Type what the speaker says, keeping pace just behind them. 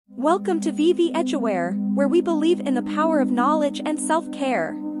Welcome to Eduware, where we believe in the power of knowledge and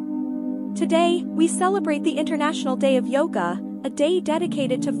self-care. Today, we celebrate the International Day of Yoga, a day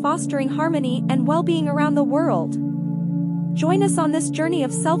dedicated to fostering harmony and well-being around the world. Join us on this journey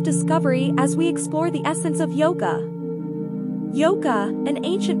of self-discovery as we explore the essence of yoga. Yoga, an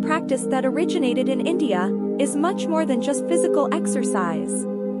ancient practice that originated in India, is much more than just physical exercise.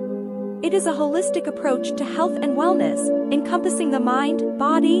 It is a holistic approach to health and wellness, encompassing the mind,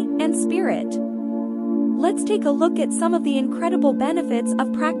 body, and spirit. Let's take a look at some of the incredible benefits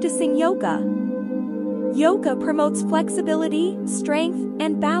of practicing yoga. Yoga promotes flexibility, strength,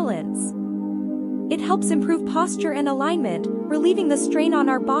 and balance. It helps improve posture and alignment, relieving the strain on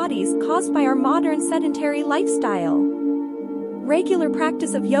our bodies caused by our modern sedentary lifestyle. Regular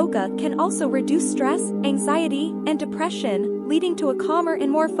practice of yoga can also reduce stress, anxiety, and depression, leading to a calmer and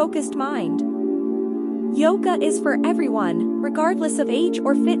more focused mind. Yoga is for everyone, regardless of age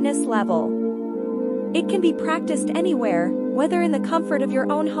or fitness level. It can be practiced anywhere, whether in the comfort of your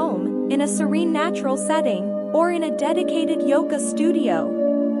own home, in a serene natural setting, or in a dedicated yoga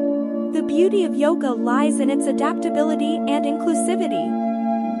studio. The beauty of yoga lies in its adaptability and inclusivity.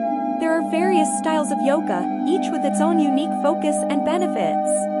 There are various styles of yoga, each with its own unique focus and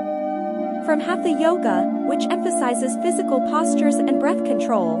benefits. From Hatha Yoga, which emphasizes physical postures and breath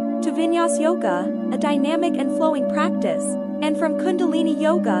control, to Vinyasa Yoga, a dynamic and flowing practice, and from Kundalini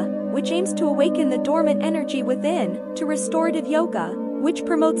Yoga, which aims to awaken the dormant energy within, to Restorative Yoga, which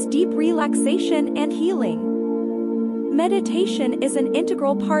promotes deep relaxation and healing. Meditation is an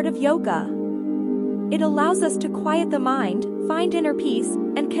integral part of yoga. It allows us to quiet the mind, find inner peace,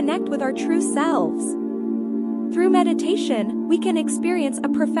 and connect with our true selves. Through meditation, we can experience a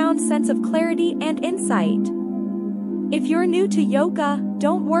profound sense of clarity and insight. If you're new to yoga,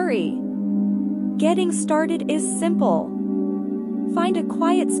 don't worry. Getting started is simple. Find a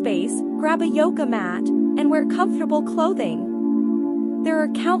quiet space, grab a yoga mat, and wear comfortable clothing. There are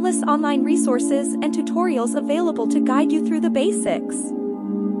countless online resources and tutorials available to guide you through the basics.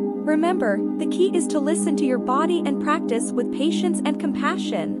 Remember, the key is to listen to your body and practice with patience and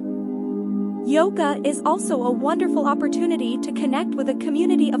compassion. Yoga is also a wonderful opportunity to connect with a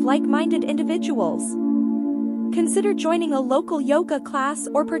community of like-minded individuals. Consider joining a local yoga class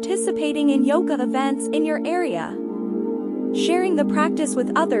or participating in yoga events in your area. Sharing the practice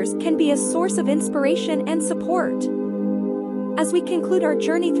with others can be a source of inspiration and support. As we conclude our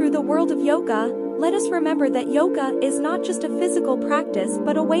journey through the world of yoga, let us remember that yoga is not just a physical practice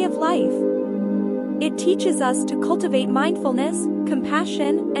but a way of life. It teaches us to cultivate mindfulness,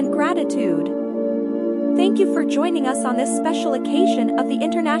 compassion, and gratitude. Thank you for joining us on this special occasion of the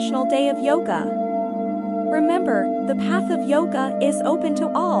International Day of Yoga. Remember, the path of yoga is open to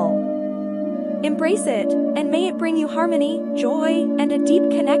all. Embrace it, and may it bring you harmony, joy, and a deep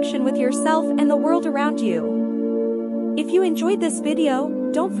connection with yourself and the world around you. If you enjoyed this video,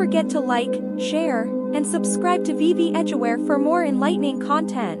 don't forget to like, share, and subscribe to Eduware for more enlightening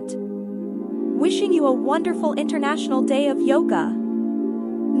content. Wishing you a wonderful International Day of Yoga.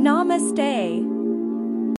 Namaste.